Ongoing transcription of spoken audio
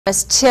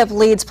This tip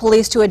leads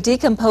police to a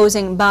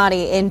decomposing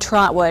body in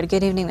Trotwood.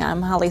 Good evening,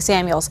 I'm Holly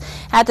Samuels.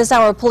 At this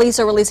hour, police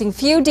are releasing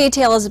few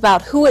details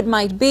about who it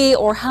might be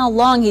or how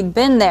long he'd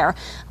been there.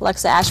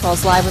 Alexa Ashwell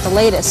is live with the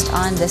latest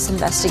on this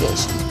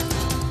investigation.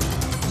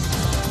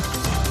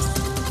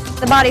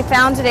 The body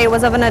found today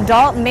was of an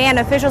adult man.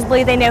 Officials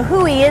believe they know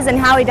who he is and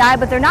how he died,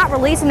 but they're not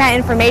releasing that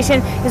information.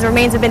 His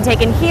remains have been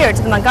taken here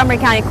to the Montgomery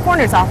County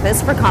Coroner's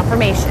Office for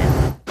confirmation.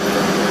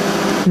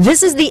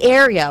 This is the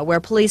area where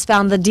police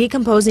found the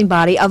decomposing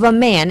body of a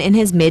man in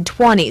his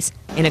mid-20s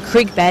in a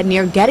creek bed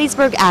near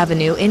Gettysburg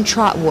Avenue in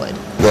Trotwood.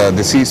 The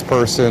deceased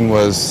person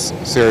was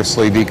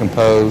seriously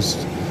decomposed,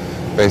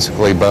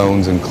 basically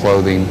bones and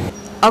clothing.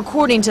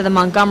 According to the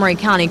Montgomery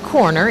County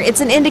coroner,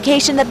 it's an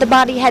indication that the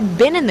body had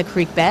been in the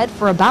creek bed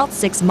for about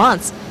 6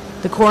 months.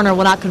 The coroner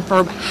will not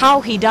confirm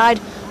how he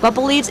died, but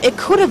believes it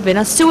could have been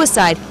a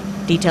suicide.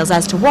 Details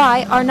as to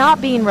why are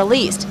not being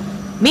released.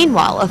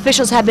 Meanwhile,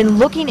 officials have been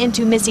looking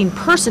into missing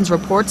persons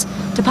reports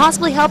to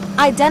possibly help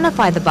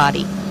identify the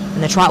body,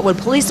 and the Trotwood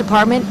Police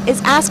Department is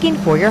asking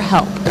for your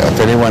help. If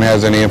anyone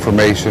has any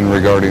information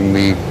regarding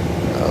the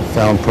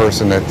found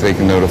person, that they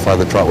can notify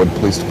the Trotwood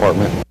Police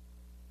Department.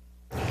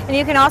 And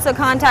you can also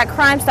contact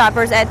Crime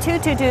Stoppers at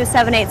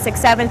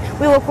 222-7867.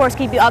 We will, of course,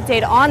 keep you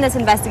updated on this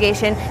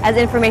investigation as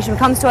information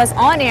comes to us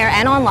on air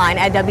and online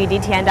at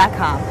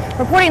WDTN.com.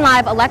 Reporting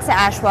live, Alexa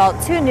Ashwell,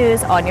 2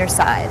 News on your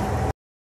side.